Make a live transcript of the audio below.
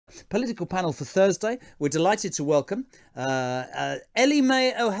political panel for Thursday. We're delighted to welcome Ellie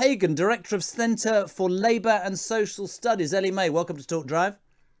Mae O'Hagan, Director of Centre for Labour and Social Studies. Ellie Mae, welcome to Talk Drive.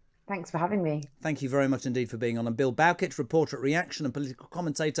 Thanks for having me. Thank you very much indeed for being on. And Bill Bowkett, reporter at Reaction and political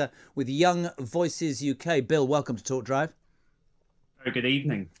commentator with Young Voices UK. Bill, welcome to Talk Drive. Very good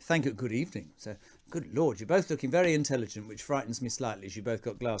evening. Thank you. Good evening. So, good Lord, you're both looking very intelligent, which frightens me slightly as you both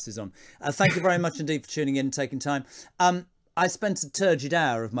got glasses on. Thank you very much indeed for tuning in and taking time. I spent a turgid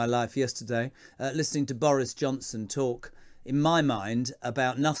hour of my life yesterday listening to Boris Johnson talk, in my mind,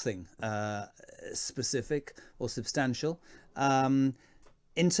 about nothing specific or substantial.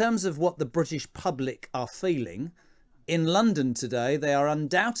 In terms of what the British public are feeling, in London today, they are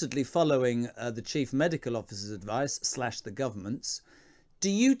undoubtedly following the Chief Medical Officer's advice / the government's. Do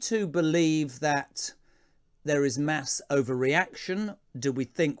you two believe that there is mass overreaction? Do we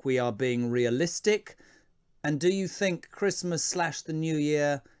think we are being realistic? And do you think Christmas / the New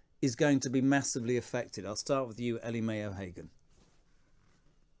Year is going to be massively affected? I'll start with you, Ellie Mae O'Hagan.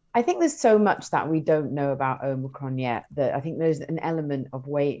 I think there's so much that we don't know about Omicron yet that I think there's an element of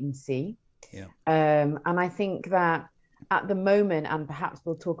wait and see. Yeah. And I think that at the moment, and perhaps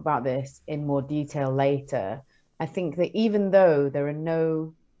we'll talk about this in more detail later, I think that even though there are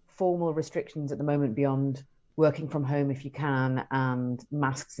no formal restrictions at the moment beyond working from home if you can and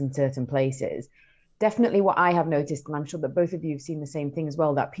masks in certain places, definitely what I have noticed, and I'm sure that both of you have seen the same thing as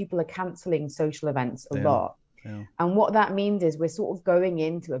well, that people are cancelling social events a lot. Yeah. And what that means is we're sort of going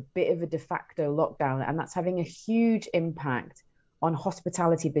into a bit of a de facto lockdown, and that's having a huge impact on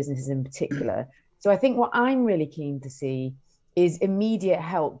hospitality businesses in particular. So I think what I'm really keen to see is immediate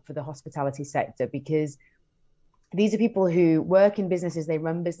help for the hospitality sector, because these are people who work in businesses, they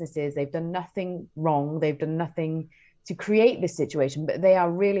run businesses, they've done nothing wrong, they've done nothing to create this situation, but they are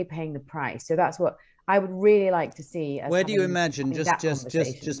really paying the price. So that's what I would really like to see. Where do you imagine,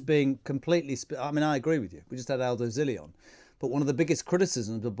 just being completely, I mean, I agree with you. We just had Aldo Zilli on. But one of the biggest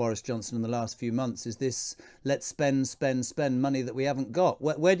criticisms of Boris Johnson in the last few months is this, let's spend money that we haven't got.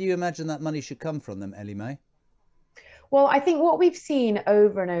 Where do you imagine that money should come from then, Ellie Mae? Well, I think what we've seen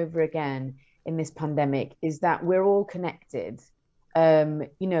over and over again in this pandemic is that we're all connected. You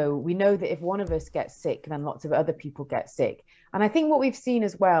know, we know that if one of us gets sick, then lots of other people get sick. And I think what we've seen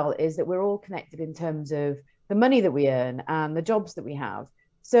as well is that we're all connected in terms of the money that we earn and the jobs that we have.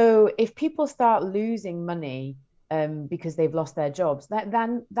 So if people start losing money because they've lost their jobs, that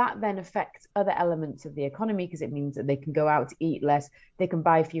then affects other elements of the economy, because it means that they can go out to eat less, they can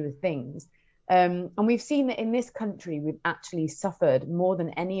buy fewer things. And we've seen that in this country, we've actually suffered more than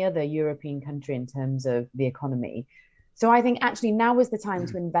any other European country in terms of the economy. So I think actually now is the time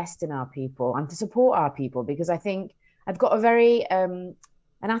to invest in our people and to support our people, because I think I've got a very an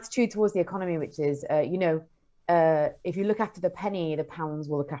attitude towards the economy, which is, if you look after the penny, the pounds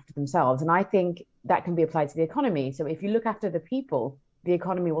will look after themselves. And I think that can be applied to the economy. So if you look after the people, the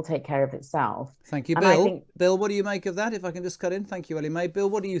economy will take care of itself. Thank you, Bill. Bill, what do you make of that? If I can just cut in. Thank you, Ellie Mae. Bill,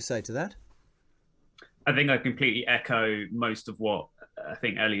 what do you say to that? I think I completely echo most of what I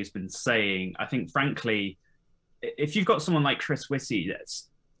think Ellie has been saying. I think, frankly, if you've got someone like Chris Whitty that's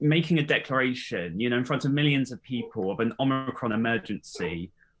making a declaration, in front of millions of people of an Omicron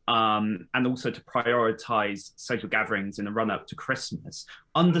emergency, and also to prioritize social gatherings in the run-up to Christmas,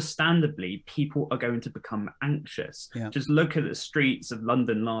 understandably, people are going to become anxious. Yeah. Just look at the streets of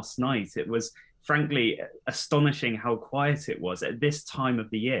London last night. It was, frankly, astonishing how quiet it was at this time of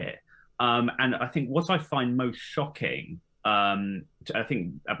the year. And I think what I find most shocking, I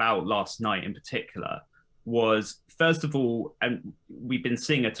think about last night in particular, was, first of all, and we've been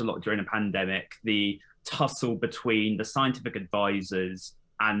seeing it a lot during the pandemic, the tussle between the scientific advisors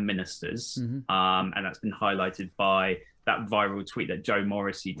and ministers. Mm-hmm. And that's been highlighted by that viral tweet that Joe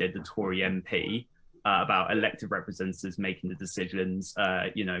Morrissey did, the Tory MP, about elected representatives making the decisions,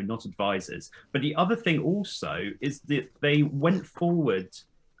 not advisors. But the other thing also is that they went forward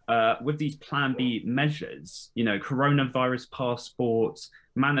with these Plan B measures, coronavirus passports,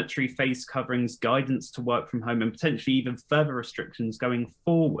 mandatory face coverings, guidance to work from home, and potentially even further restrictions going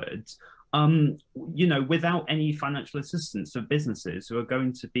forward, without any financial assistance for businesses who are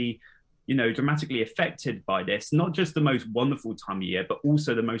going to be, dramatically affected by this. Not just the most wonderful time of year, but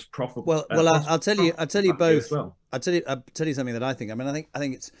also the most profitable. Well, I'll tell you both. Well. I'll tell you something that I think. I mean, I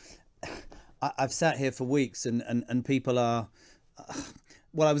think it's. I've sat here for weeks, and people are.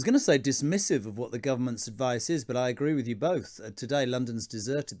 Well, I was going to say dismissive of what the government's advice is, but I agree with you both. Today, London's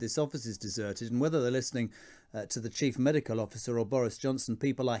deserted. This office is deserted. And whether they're listening to the Chief Medical Officer or Boris Johnson,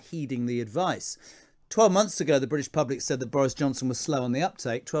 people are heeding the advice. 12 months ago, the British public said that Boris Johnson was slow on the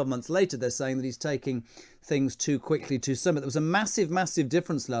uptake. 12 months later, they're saying that he's taking things too quickly, too soon. But there was a massive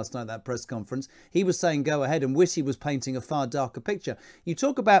difference last night at that press conference. He was saying go ahead, and Whitty was painting a far darker picture. You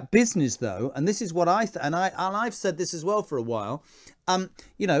talk about business, though, and this is what I've said this as well for a while.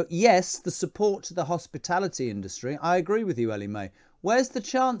 You know, yes, the support to the hospitality industry. I agree with you, Ellie May. Where's the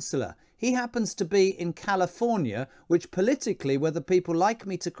Chancellor? He happens to be in California, which politically, whether people like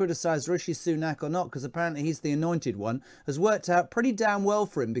me to criticise Rishi Sunak or not, because apparently he's the anointed one, has worked out pretty damn well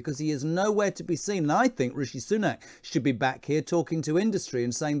for him because he is nowhere to be seen. And I think Rishi Sunak should be back here talking to industry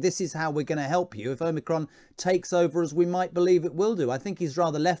and saying this is how we're going to help you if Omicron takes over as we might believe it will do. I think he's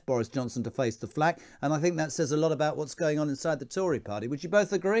rather left Boris Johnson to face the flak, and I think that says a lot about what's going on inside the Tory party. Would you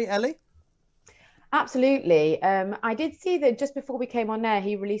both agree, Ellie? Absolutely. I did see that just before we came on air,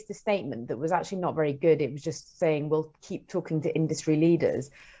 he released a statement that was actually not very good. It was just saying we'll keep talking to industry leaders.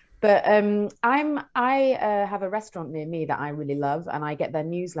 But I have a restaurant near me that I really love, and I get their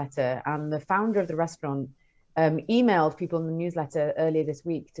newsletter. And the founder of the restaurant emailed people in the newsletter earlier this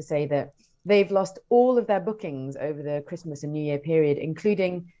week to say that they've lost all of their bookings over the Christmas and New Year period,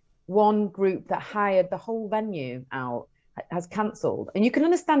 including one group that hired the whole venue out has cancelled. And you can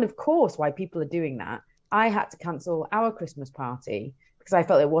understand, of course, why people are doing that. I had to cancel our Christmas party because I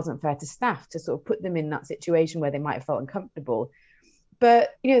felt it wasn't fair to staff to sort of put them in that situation where they might have felt uncomfortable.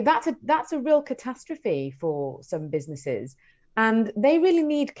 But, you know, that's a real catastrophe for some businesses, and they really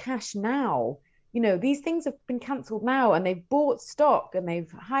need cash now. You know, these things have been cancelled now, and they've bought stock and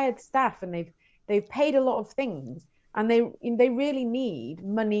they've hired staff and they've paid a lot of things, and they really need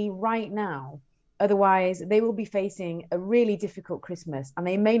money right now. Otherwise, they will be facing a really difficult Christmas, and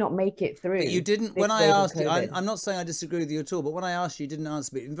they may not make it through. But you didn't, when I asked you, I'm not saying I disagree with you at all, but when I asked you, you didn't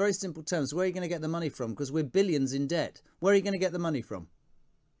answer me. In very simple terms, where are you going to get the money from? Because we're billions in debt. Where are you going to get the money from?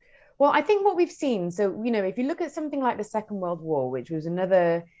 Well, I think what we've seen, so, you know, if you look at something like the Second World War, which was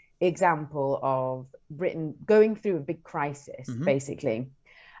another example of Britain going through a big crisis, basically.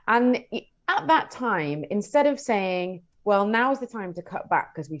 And at that time, instead of saying, well, now's the time to cut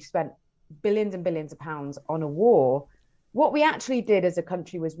back because we've spent billions and billions of pounds on a war, what we actually did as a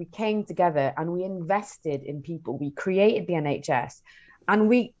country was we came together and we invested in people. We created the NHS, and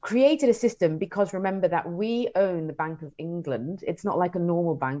we created a system because remember that we own the Bank of England. It's not like a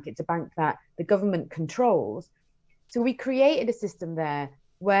normal bank. It's a bank that the government controls. So we created a system there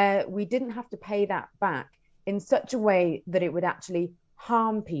where we didn't have to pay that back in such a way that it would actually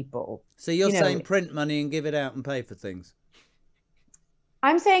harm people. So you're saying print money and give it out and pay for things?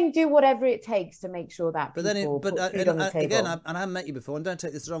 I'm saying do whatever it takes to make sure that people put food on the table. Again, I haven't met you before, and don't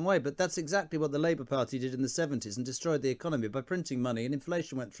take this the wrong way, but that's exactly what the Labour Party did in the 70s and destroyed the economy by printing money, and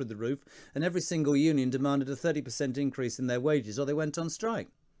inflation went through the roof, and every single union demanded a 30% increase in their wages, or they went on strike.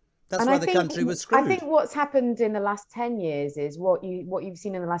 That's why the country was screwed. I think what's happened in the last 10 years is what you've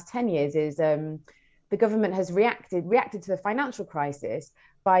seen in the last 10 years is the government has reacted to the financial crisis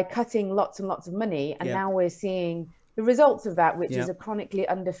by cutting lots and lots of money, and now we're seeing the results of that, which is a chronically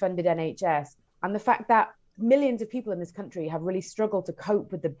underfunded NHS, and the fact that millions of people in this country have really struggled to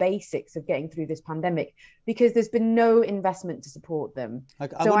cope with the basics of getting through this pandemic because there's been no investment to support them. I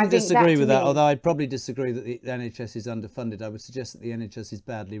wouldn't disagree with that, although I'd probably disagree that the NHS is underfunded. I would suggest that the NHS is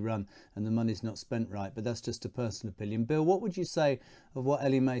badly run and the money's not spent right, but that's just a personal opinion. Bill, what would you say of what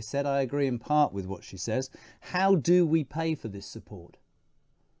Ellie May said? I agree in part with what she says. How do we pay for this support?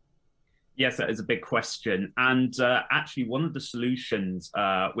 Yes, that is a big question. And actually, one of the solutions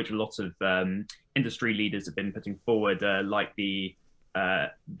which a lot of industry leaders have been putting forward, like the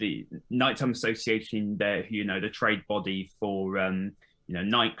Nighttime Association, the trade body for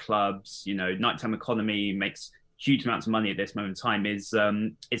nightclubs, nighttime economy makes huge amounts of money at this moment in time, is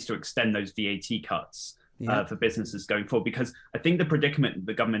to extend those VAT cuts for businesses going forward. Because I think the predicament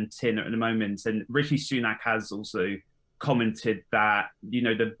the government's in at the moment, and Rishi Sunak has also commented that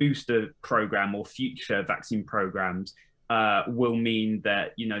the booster program or future vaccine programs will mean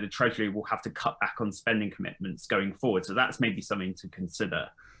that the Treasury will have to cut back on spending commitments going forward. So that's maybe something to consider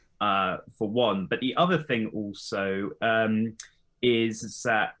for one. But the other thing also is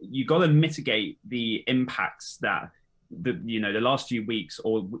that you got to mitigate the impacts that the last few weeks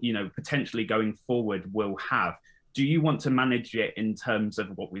or potentially going forward will have. Do you want to manage it in terms of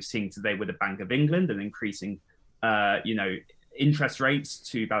what we're seeing today with the Bank of England and increasing interest rates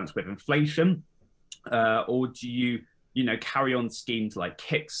to balance with inflation, or do you carry on schemes like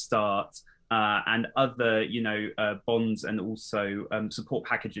Kickstart and other bonds and also support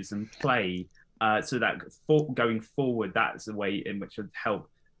packages in play, so that going forward, that's a way in which it would help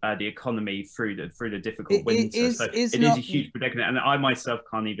the economy through the difficult winter. So it is a huge predicament, and I myself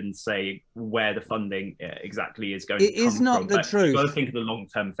can't even say where the funding exactly is going to come from. It is not the truth. You've got to think of the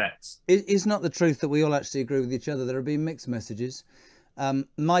long-term effects. It is not the truth that we all actually agree with each other. There have been mixed messages.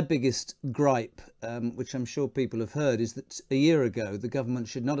 My biggest gripe, which I'm sure people have heard, is that a year ago the government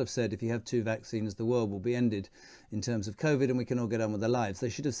should not have said if you have 2 vaccines the world will be ended in terms of COVID and we can all get on with our lives. They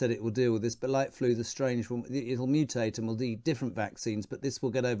should have said it will deal with this, but like flu, the strange, it'll mutate and we'll need different vaccines, but this will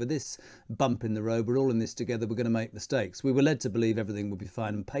get over this bump in the road. We're all in this together. We're going to make mistakes. We were led to believe everything would be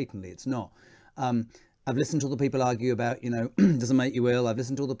fine, and patently it's not. I've listened to all the people argue about, doesn't make you ill. I've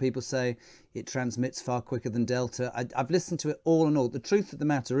listened to all the people say it transmits far quicker than Delta. I've listened to it all and all. The truth of the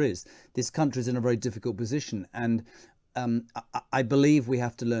matter is this country's in a very difficult position, and I believe we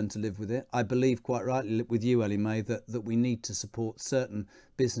have to learn to live with it. I believe quite rightly with you, Ellie Mae, that we need to support certain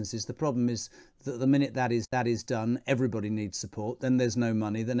businesses. The problem is that the minute that is done, everybody needs support. Then there's no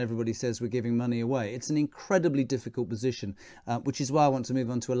money. Then everybody says we're giving money away. It's an incredibly difficult position, which is why I want to move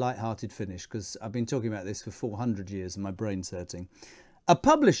on to a light-hearted finish, because I've been talking about this for 400 years and my brain's hurting. A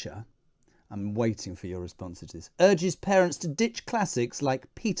publisher, I'm waiting for your response to this, urges parents to ditch classics like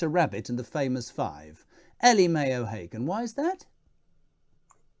Peter Rabbit and the Famous Five. Ellie Mae O'Hagan, why is that?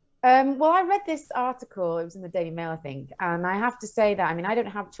 Well, I read this article, it was in the Daily Mail, I think, and I have to say that, I mean, I don't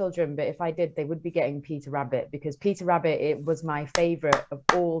have children, but if I did, they would be getting Peter Rabbit, because Peter Rabbit, it was my favorite of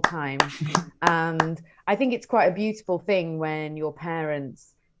all time. And I think it's quite a beautiful thing when your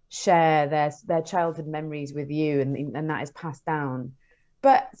parents share their childhood memories with you, and that is passed down.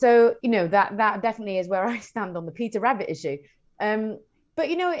 But so, that definitely is where I stand on the Peter Rabbit issue. But,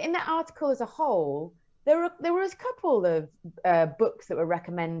 in that article as a whole, there was a couple of books that were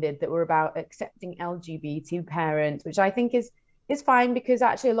recommended that were about accepting LGBT parents, which I think is fine, because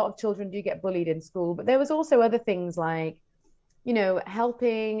actually a lot of children do get bullied in school. But there was also other things like,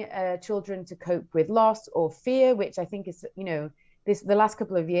 helping children to cope with loss or fear, which I think is, the last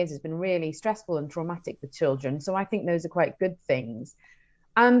couple of years has been really stressful and traumatic for children. So I think those are quite good things.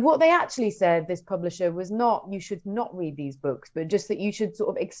 And what they actually said, this publisher, was not you should not read these books, but just that you should sort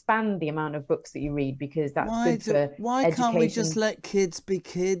of expand the amount of books that you read, because that's good for education. Why can't we just let kids be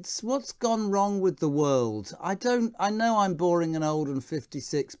kids? What's gone wrong with the world? I know I'm boring and old and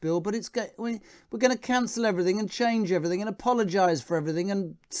 56, Bill, but we're going to cancel everything and change everything and apologise for everything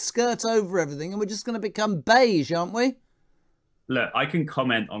and skirt over everything, and we're just going to become beige, aren't we? Look, I can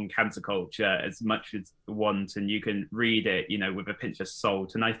comment on cancer culture as much as you want, and you can read it, with a pinch of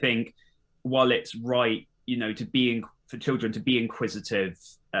salt. And I think while it's right, for children to be inquisitive,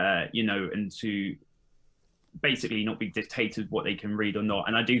 and to basically not be dictated what they can read or not.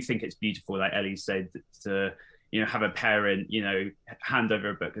 And I do think it's beautiful, like Ellie said, to have a parent, hand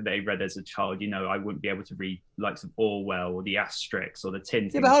over a book that they read as a child. I wouldn't be able to read likes of Orwell or the Asterix or the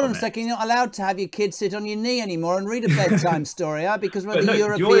Tin. Yeah, but hold on a second. You're not allowed to have your kids sit on your knee anymore and read a bedtime story, because the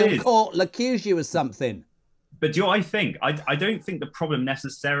European court will accuse you of something. But do you know what I think? I don't think the problem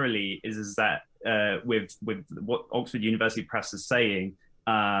necessarily is that with what Oxford University Press is saying,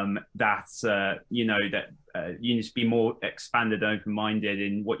 that you need to be more expanded and open-minded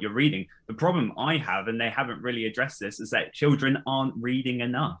in what you're reading. The problem I have, and they haven't really addressed this, is that children aren't reading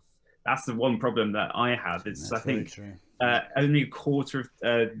enough. That's the one problem that I have. It's, I think, only a quarter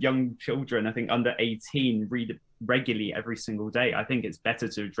of young children, I think under 18, read regularly every single day. I think it's better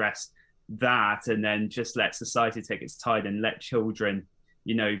to address that and then just let society take its tide and let children,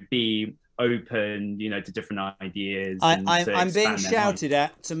 be open, to different ideas. I'm being shouted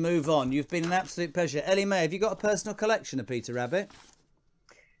at to move on. You've been an absolute pleasure. Ellie Mae, have you got a personal collection of Peter Rabbit?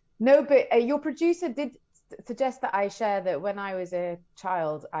 No, but your producer did suggest that I share that when I was a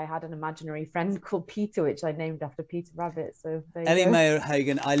child, I had an imaginary friend called Peter, which I named after Peter Rabbit. So Ellie Mae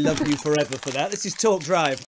O'Hagan, I love you forever for that. This is Talk Drive.